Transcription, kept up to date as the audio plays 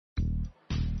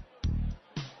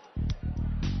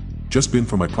Just been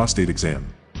for my prostate exam.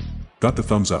 Got the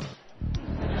thumbs up.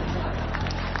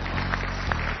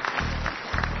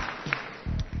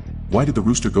 Why did the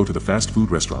rooster go to the fast food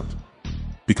restaurant?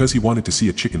 Because he wanted to see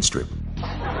a chicken strip.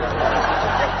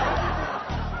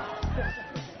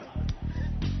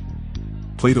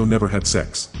 Plato never had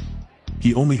sex.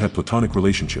 He only had platonic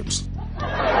relationships.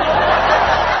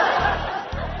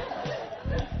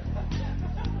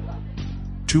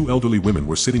 Two elderly women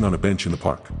were sitting on a bench in the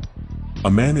park. A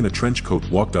man in a trench coat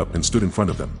walked up and stood in front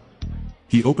of them.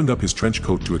 He opened up his trench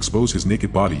coat to expose his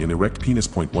naked body and erect penis.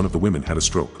 One of the women had a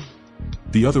stroke.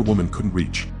 The other woman couldn't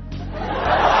reach.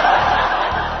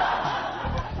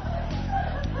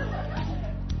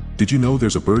 Did you know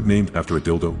there's a bird named after a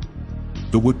dildo?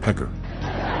 The woodpecker.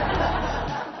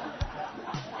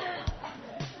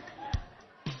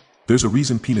 There's a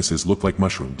reason penises look like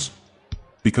mushrooms.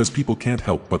 Because people can't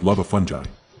help but love a fungi.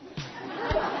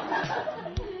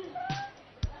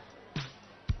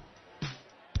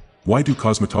 Why do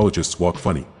cosmetologists walk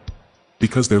funny?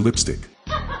 Because they're lipstick.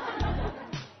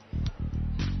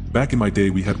 Back in my day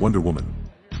we had Wonder Woman.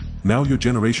 Now your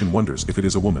generation wonders if it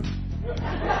is a woman.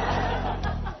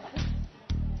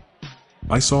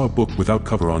 I saw a book without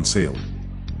cover on sale.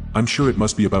 I'm sure it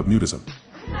must be about nudism.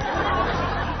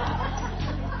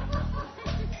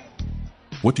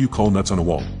 What do you call nuts on a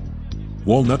wall?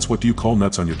 Wall nuts. What do you call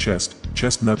nuts on your chest?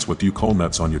 Chest nuts. What do you call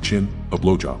nuts on your chin? A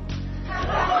blowjob.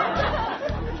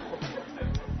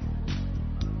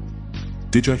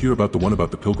 Did ya hear about the one about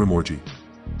the pilgrim orgy?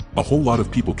 A whole lot of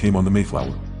people came on the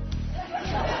Mayflower.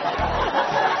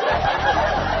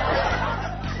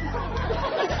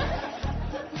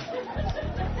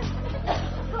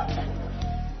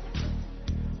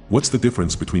 What's the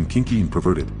difference between kinky and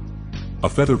perverted? A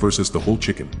feather versus the whole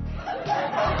chicken.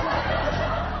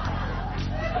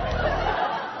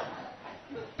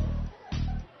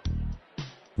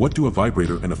 What do a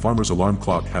vibrator and a farmer's alarm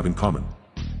clock have in common?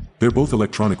 They're both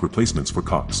electronic replacements for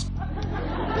cocks.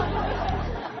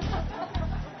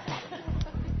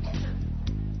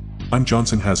 I'm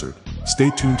Johnson Hazard. Stay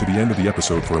tuned to the end of the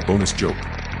episode for a bonus joke.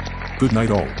 Good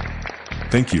night all.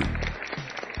 Thank you.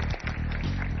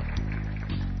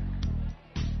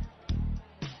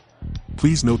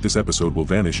 Please note this episode will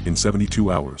vanish in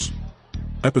 72 hours.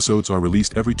 Episodes are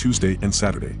released every Tuesday and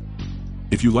Saturday.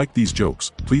 If you like these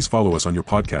jokes, please follow us on your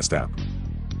podcast app.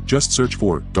 Just search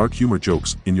for Dark Humor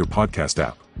Jokes in your podcast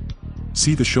app.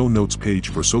 See the show notes page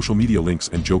for social media links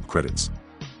and joke credits.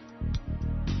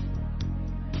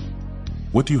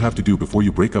 What do you have to do before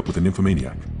you break up with a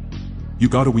nymphomaniac? You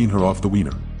gotta wean her off the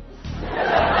wiener.